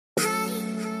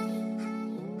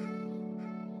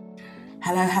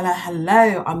Hello, hello,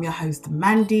 hello. I'm your host,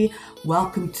 Mandy.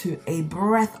 Welcome to a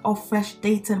Breath of Fresh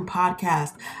Dating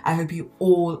podcast. I hope you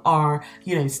all are,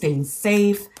 staying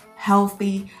safe,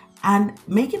 healthy, and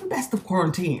making the best of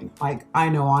quarantine. Like I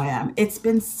know I am. It's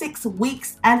been 6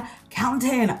 weeks and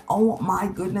counting. Oh my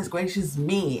goodness gracious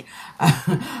me.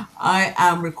 I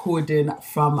am recording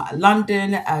from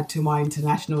London to my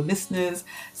international listeners.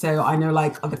 So I know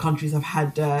like other countries have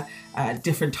had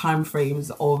different time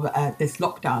frames of this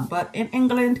lockdown. But in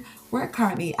England, we're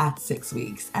currently at 6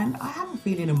 weeks. And I have a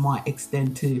feeling it might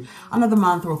extend to another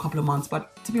month or a couple of months.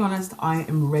 But to be honest, I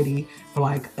am ready for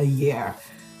like a year.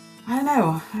 I don't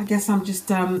know, I guess I'm just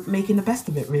making the best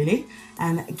of it really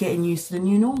and getting used to the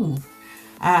new normal.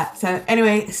 So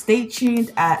anyway, stay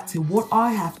tuned to what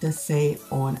I have to say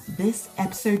on this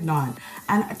episode 9.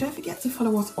 And don't forget to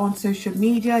follow us on social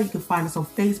media. You can find us on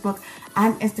Facebook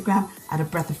and Instagram at A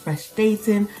Breath of Fresh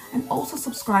Dating. And also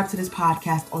subscribe to this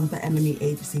podcast on the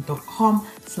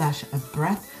mmeagency.com/A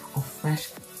Breath of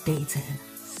Fresh Dating.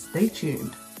 Stay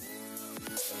tuned.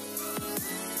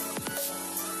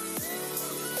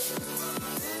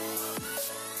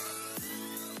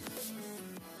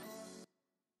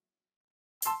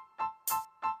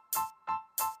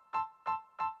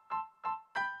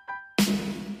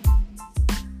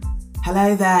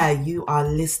 Hello there, you are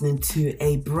listening to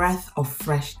a Breath of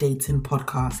Fresh Dating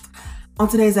podcast. On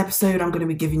today's episode, I'm going to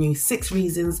be giving you 6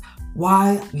 reasons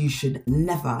why you should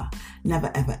never,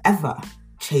 ever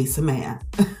chase a man.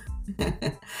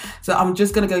 So I'm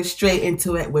just going to go straight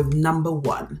into it with number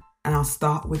 1, and I'll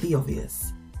start with the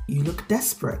obvious. You look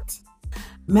desperate.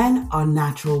 Men are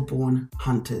natural born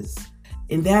hunters.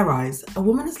 In their eyes, a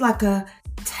woman is like a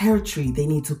territory they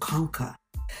need to conquer.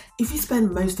 If you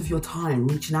spend most of your time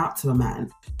reaching out to a man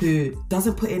who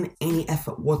doesn't put in any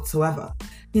effort whatsoever,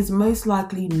 he's most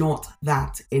likely not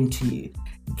that into you.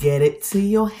 Get it to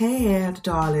your head,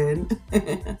 darling.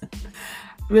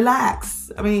 Relax.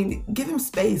 Give him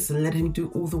space and let him do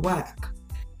all the work.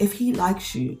 If he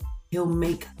likes you, he'll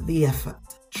make the effort.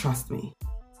 Trust me.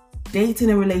 Dating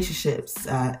and relationships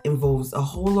involves a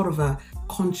whole lot of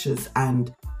conscious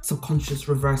and subconscious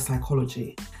reverse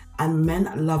psychology. And men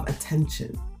love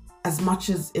attention as much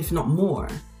as, if not more,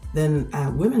 than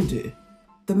women do.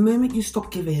 The moment you stop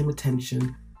giving him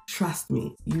attention, trust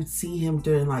me, you'd see him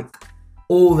doing like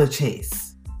all the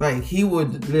chase. Like he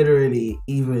would literally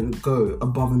even go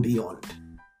above and beyond.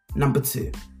 Number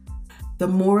 2, the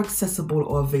more accessible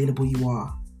or available you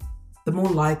are, the more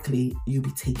likely you'll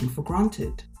be taken for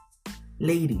granted.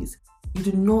 Ladies, you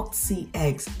do not see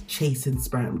eggs chasing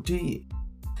sperm, do you?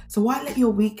 So why let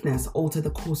your weakness alter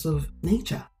the course of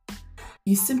nature?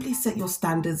 You simply set your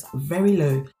standards very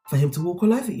low for him to walk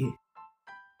all over you.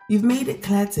 You've made it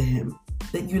clear to him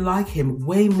that you like him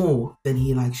way more than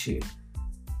he likes you.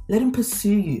 Let him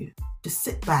pursue you. Just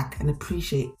sit back and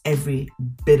appreciate every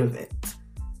bit of it.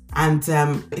 And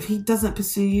if he doesn't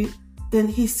pursue you, then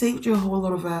he saved you a whole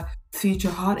lot of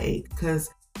future heartache, because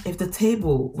if the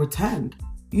table were turned,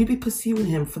 you'd be pursuing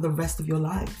him for the rest of your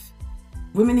life.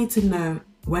 Women need to know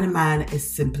when a man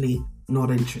is simply not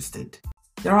interested.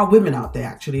 There are women out there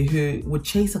actually who would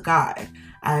chase a guy,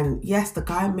 and yes, the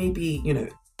guy may be,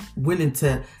 willing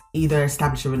to either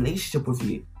establish a relationship with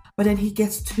you, but then he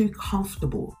gets too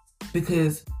comfortable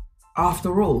because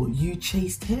after all, you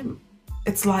chased him.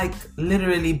 It's like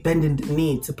literally bending the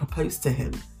knee to propose to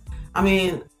him.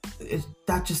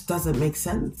 That just doesn't make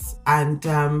sense. And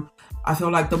I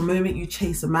feel like the moment you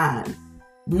chase a man,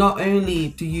 not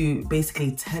only do you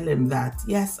basically tell him that,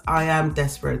 yes, I am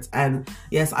desperate, and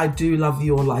yes, I do love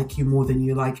you or like you more than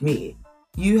you like me,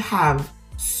 you have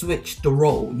switched the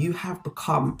role. You have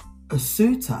become a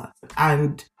suitor,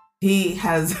 and he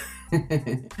has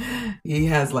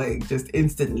like just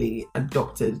instantly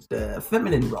adopted the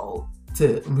feminine role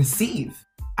to receive.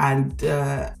 And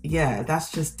that's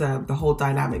just the whole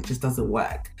dynamic just doesn't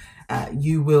work.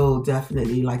 You will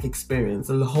definitely experience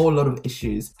a whole lot of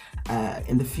issues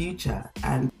in the future,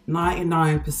 and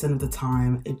 99% of the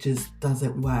time it just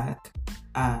doesn't work.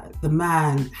 The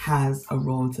man has a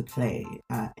role to play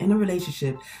in a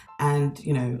relationship, and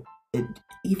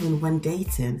even when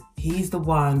dating, he's the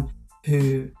one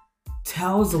who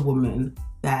tells a woman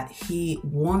that he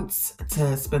wants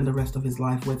to spend the rest of his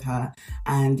life with her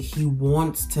and he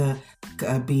wants to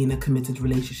be in a committed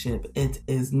relationship. It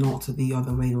is not the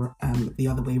other way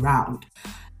around.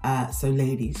 So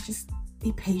ladies, just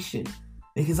be patient,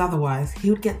 because otherwise he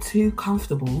would get too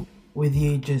comfortable with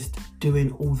you just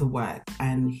doing all the work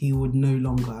and he would no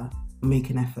longer make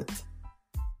an effort.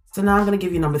 So now I'm going to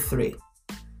give you number 3.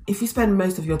 If you spend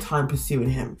most of your time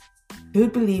pursuing him, He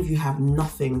would believe you have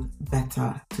nothing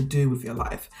better to do with your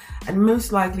life and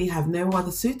most likely have no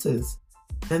other suitors.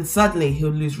 Then suddenly he'll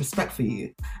lose respect for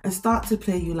you and start to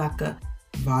play you like a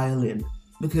violin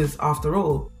because after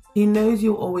all, he knows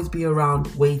you'll always be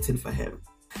around waiting for him.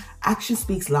 Action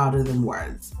speaks louder than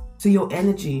words, so your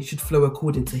energy should flow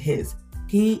according to his.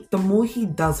 The more he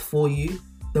does for you,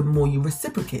 the more you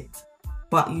reciprocate.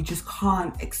 But you just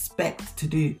can't expect to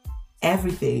do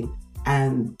everything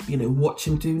and, watch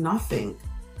him do nothing.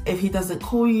 If he doesn't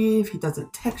call you, if he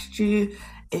doesn't text you,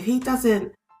 if he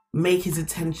doesn't make his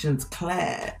intentions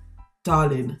clear,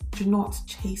 darling, do not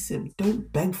chase him. Don't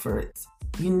beg for it.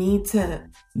 You need to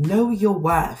know your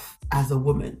worth as a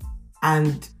woman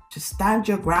and just stand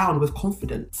your ground with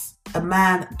confidence. A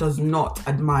man does not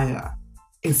admire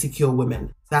insecure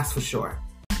women, that's for sure.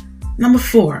 Number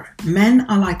 4, men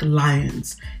are like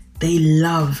lions. They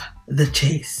love the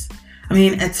chase. I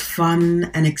mean, it's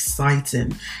fun and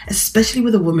exciting, especially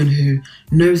with a woman who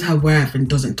knows her worth and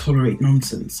doesn't tolerate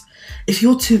nonsense. If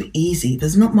you're too easy,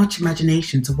 there's not much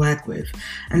imagination to work with,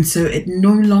 and so it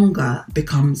no longer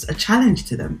becomes a challenge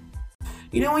to them.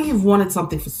 When you've wanted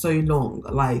something for so long,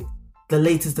 like the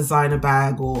latest designer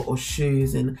bag or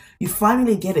shoes, and you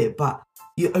finally get it, but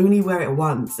you only wear it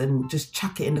once and just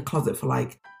chuck it in the closet for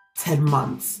like 10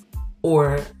 months,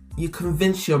 or you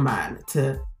convince your man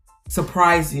to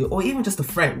surprise you, or even just a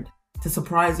friend to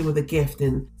surprise you with a gift,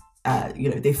 and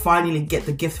they finally get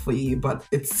the gift for you, but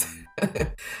it's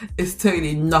it's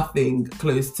totally nothing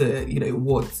close to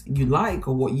what you like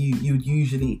or what you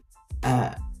usually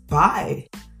buy,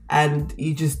 and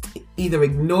you just either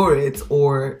ignore it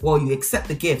or you accept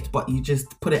the gift but you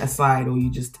just put it aside, or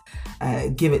you just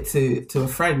give it to a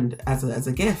friend as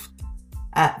a gift.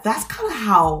 That's kind of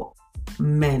how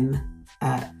men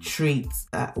treat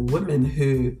women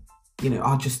who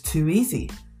are just too easy.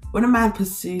 When a man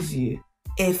pursues you,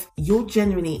 if you're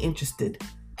genuinely interested,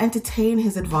 entertain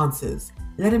his advances.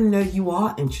 Let him know you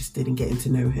are interested in getting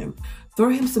to know him. Throw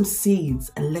him some seeds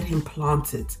and let him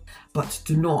plant it. But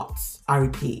do not, I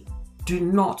repeat, do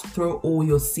not throw all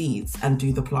your seeds and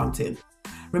do the planting.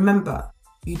 Remember,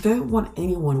 you don't want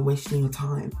anyone wasting your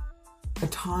time. A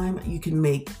time you can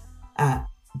make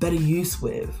better use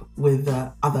with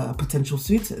other potential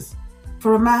suitors.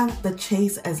 For a man, the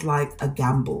chase is like a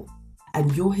gamble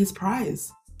and you're his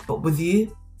prize. But with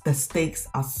you, the stakes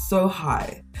are so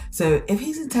high. So if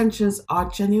his intentions are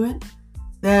genuine,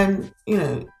 then,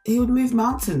 he would move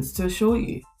mountains to assure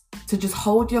you to just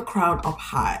hold your crown up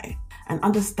high and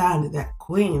understand that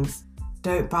queens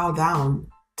don't bow down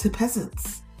to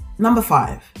peasants. Number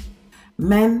 5,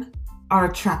 men are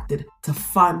attracted to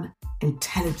fun,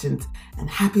 intelligent, and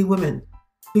happy women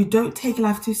who don't take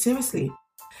life too seriously.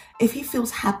 If he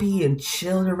feels happy and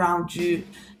chilled around you,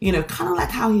 kind of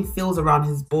like how he feels around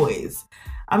his boys,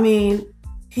 I mean,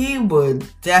 he would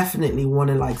definitely want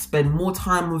to spend more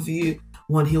time with you.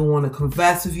 He'll want to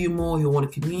converse with you more. He'll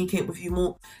want to communicate with you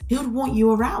more. He would want you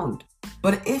around.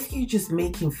 But if you just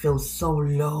make him feel so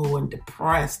low and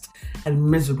depressed and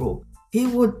miserable, he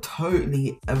would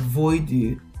totally avoid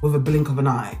you with a blink of an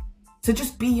eye. So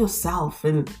just be yourself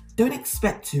and don't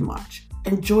expect too much.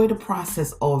 Enjoy the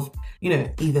process of,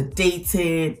 either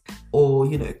dating or,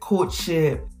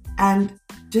 courtship, and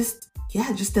just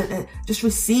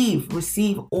receive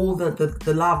all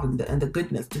the love and the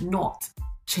goodness. Do not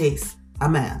chase a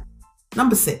man.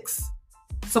 Number 6,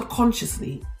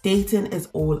 subconsciously, dating is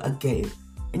all a game,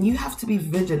 and you have to be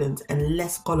vigilant and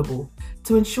less gullible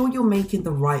to ensure you're making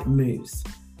the right moves.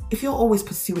 If you're always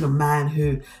pursuing a man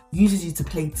who uses you to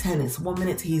play tennis, one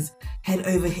minute he's head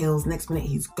over heels, next minute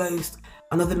he's ghost,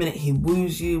 another minute he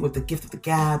woos you with the gift of the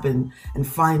gab and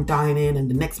fine dining, and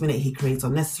the next minute he creates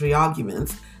unnecessary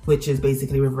arguments, which is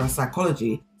basically reverse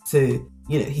psychology, so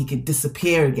he could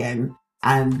disappear again,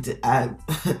 and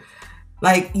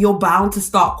you're bound to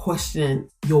start questioning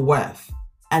your worth.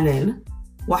 And then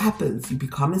what happens? You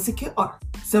become insecure.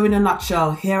 So in a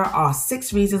nutshell, here are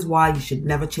 6 reasons why you should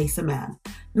never chase a man.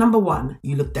 Number 1,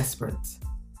 you look desperate.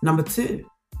 Number 2,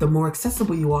 the more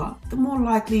accessible you are, the more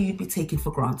likely you'd be taken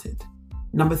for granted.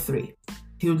 Number 3,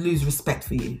 he would lose respect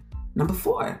for you. Number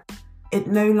 4, it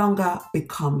no longer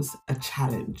becomes a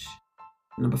challenge.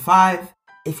 Number 5,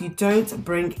 if you don't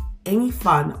bring any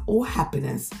fun or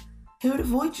happiness, he would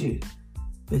avoid you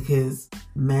because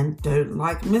men don't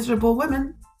like miserable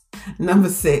women. Number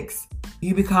 6,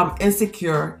 you become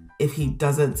insecure if he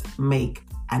doesn't make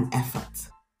an effort.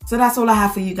 So that's all I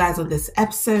have for you guys on this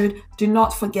episode. Do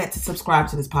not forget to subscribe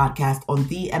to this podcast on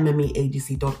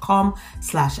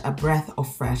themmeagency.com/a breath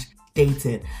of fresh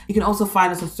Dating. You can also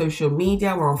find us on social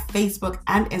media. We're on Facebook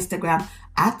and Instagram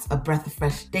at A Breath of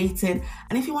Fresh Dating.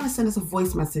 And if you want to send us a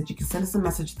voice message, you can send us a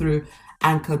message through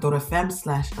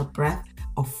anchor.fm/A Breath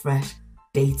of Fresh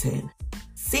Dating.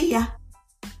 See ya.